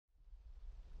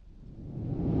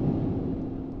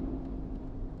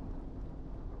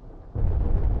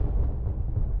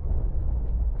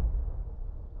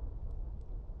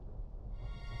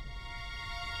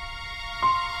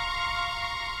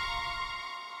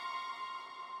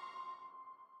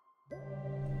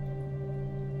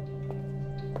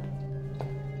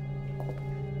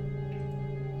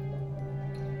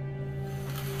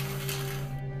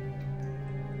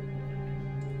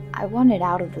I wanted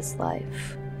out of this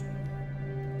life.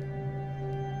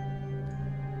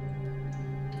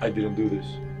 I didn't do this.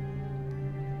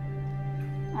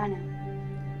 I know.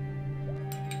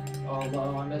 Oh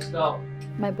no, I messed up.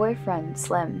 My boyfriend,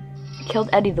 Slim, killed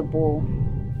Eddie the Bull,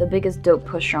 the biggest dope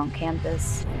pusher on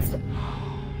campus.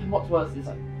 And what's worse is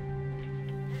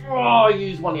I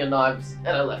used one of your knives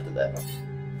and I left it there.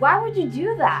 Why would you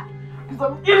do that?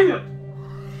 Because I'm an idiot!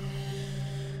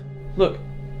 Look,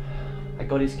 I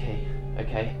got his key,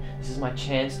 okay? This is my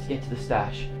chance to get to the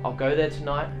stash. I'll go there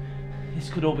tonight. This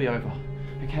could all be over,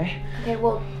 okay? Okay,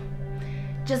 well,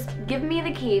 just give me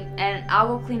the key and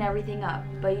I'll go clean everything up.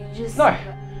 But you just... No.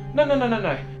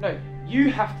 You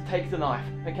have to take the knife,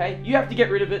 okay? You have to get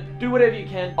rid of it. Do whatever you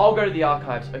can. I'll go to the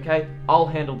archives, okay? I'll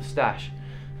handle the stash.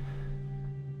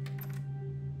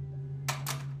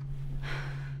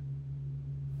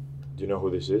 Do you know who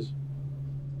this is?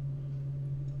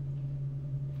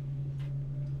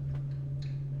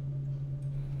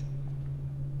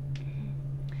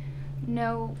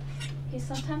 No, he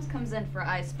sometimes comes in for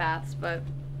ice baths, but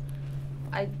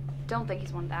I don't think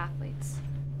he's one of the athletes.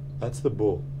 That's the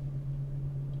bull.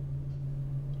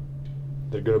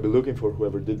 They're gonna be looking for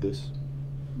whoever did this.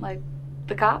 Like,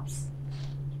 the cops?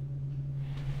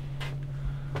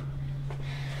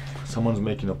 Someone's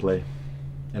making a play,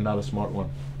 and not a smart one.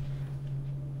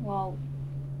 Well,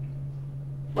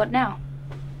 what now?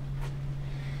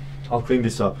 I'll clean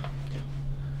this up,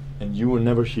 and you will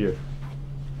never hear.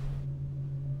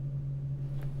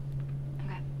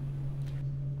 Okay.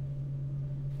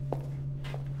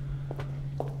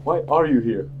 Why are you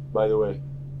here, by the way?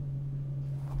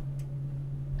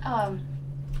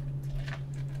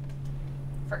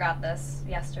 Forgot this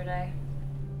yesterday.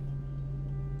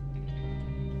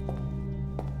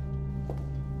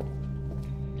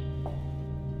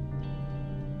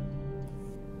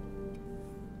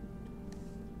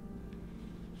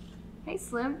 Hey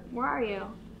Slim, where are you?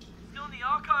 Still in the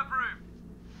archive room.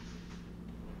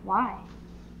 Why?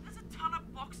 There's a ton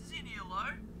of boxes in here, Lo.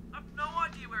 I've no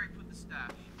idea where he put the stash.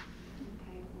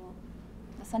 Okay, well,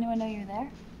 does anyone know you're there?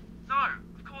 No,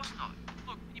 of course not.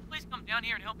 Look, can you please come down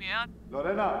here and help me out?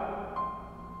 Lorena!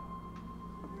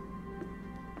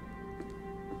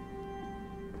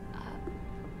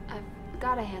 I've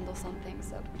gotta handle something,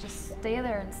 so just stay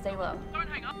there and stay low. Don't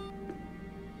hang up.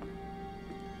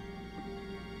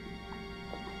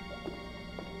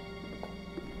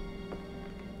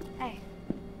 Hey.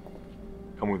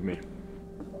 Come with me.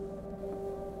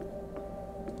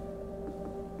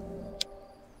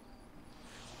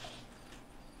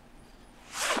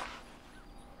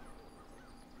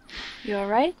 You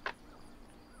alright?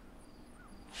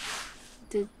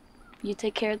 Did you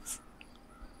take care of this?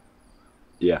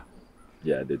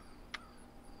 Yeah, I did.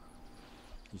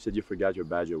 You said you forgot your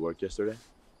badge at work yesterday?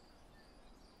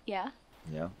 Yeah.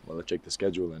 Yeah, well I checked the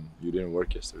schedule and you didn't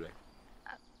work yesterday.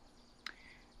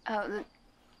 Oh,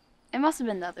 it must have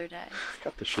been the other day.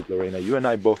 Cut the shit, Lorena. You and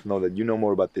I both know that you know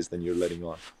more about this than you're letting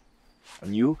on.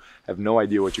 And you have no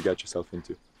idea what you got yourself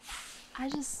into.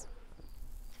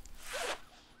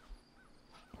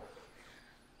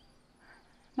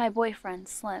 My boyfriend,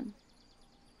 Slim.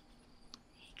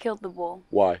 He killed the bull.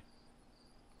 Why?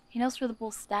 He knows where the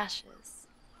bull's stash is.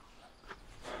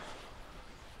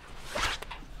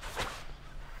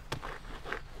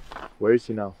 Where is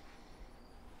he now?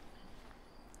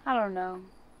 I don't know.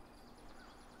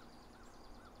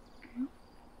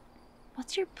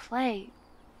 What's your play?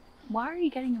 Why are you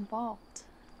getting involved?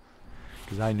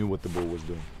 Because I knew what the bull was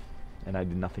doing. And I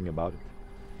did nothing about it.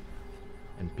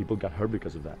 And people got hurt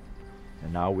because of that.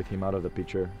 And now with him out of the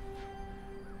picture,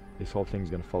 this whole thing's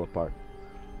gonna fall apart.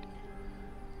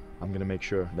 I'm gonna make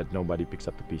sure that nobody picks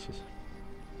up the pieces.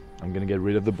 I'm gonna get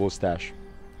rid of the bull stash.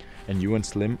 And you and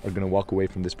Slim are gonna walk away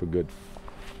from this for good.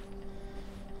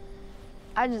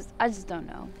 I just don't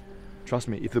know. Trust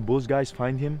me, if the Bulls guys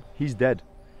find him, he's dead.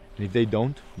 And if they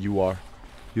don't, you are.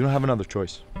 You don't have another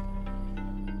choice.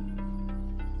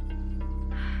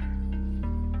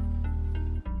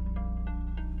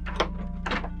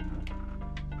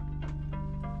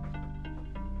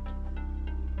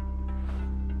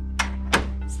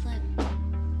 Slim.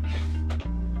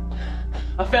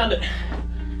 I found it.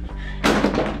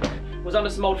 It was under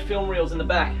some old film reels in the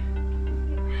back.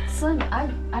 Slim, I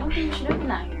don't think you should open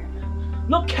that here. I'm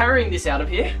not carrying this out of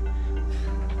here.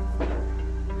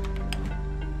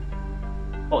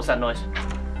 What was that noise?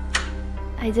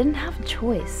 I didn't have a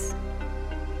choice.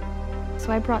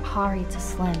 So I brought Chari to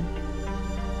Slim.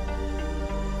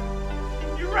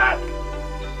 You rat!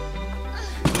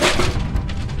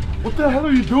 What the hell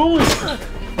are you doing?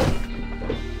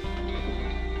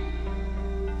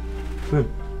 Slim.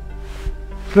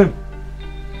 Slim!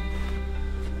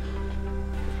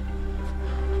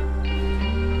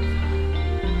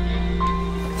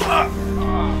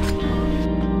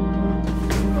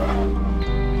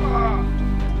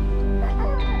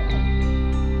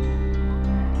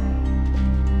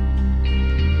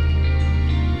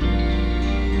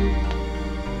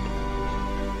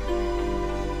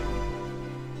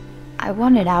 I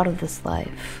wanted out of this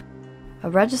life. A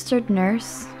registered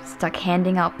nurse, stuck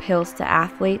handing out pills to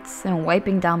athletes and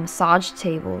wiping down massage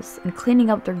tables and cleaning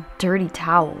up their dirty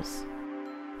towels.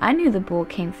 I knew the bull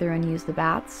came through and used the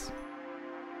bats.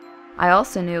 I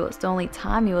also knew it was the only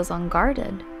time he was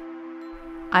unguarded.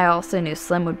 I also knew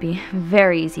Slim would be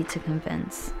very easy to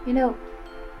convince. You know,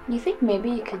 you think maybe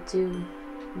you could do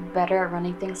better at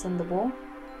running things than the bull?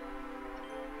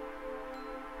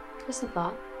 Just a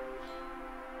thought.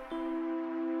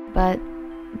 But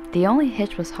the only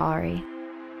hitch was Hari.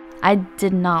 I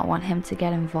did not want him to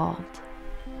get involved.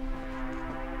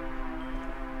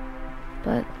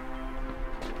 But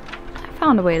I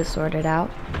found a way to sort it out.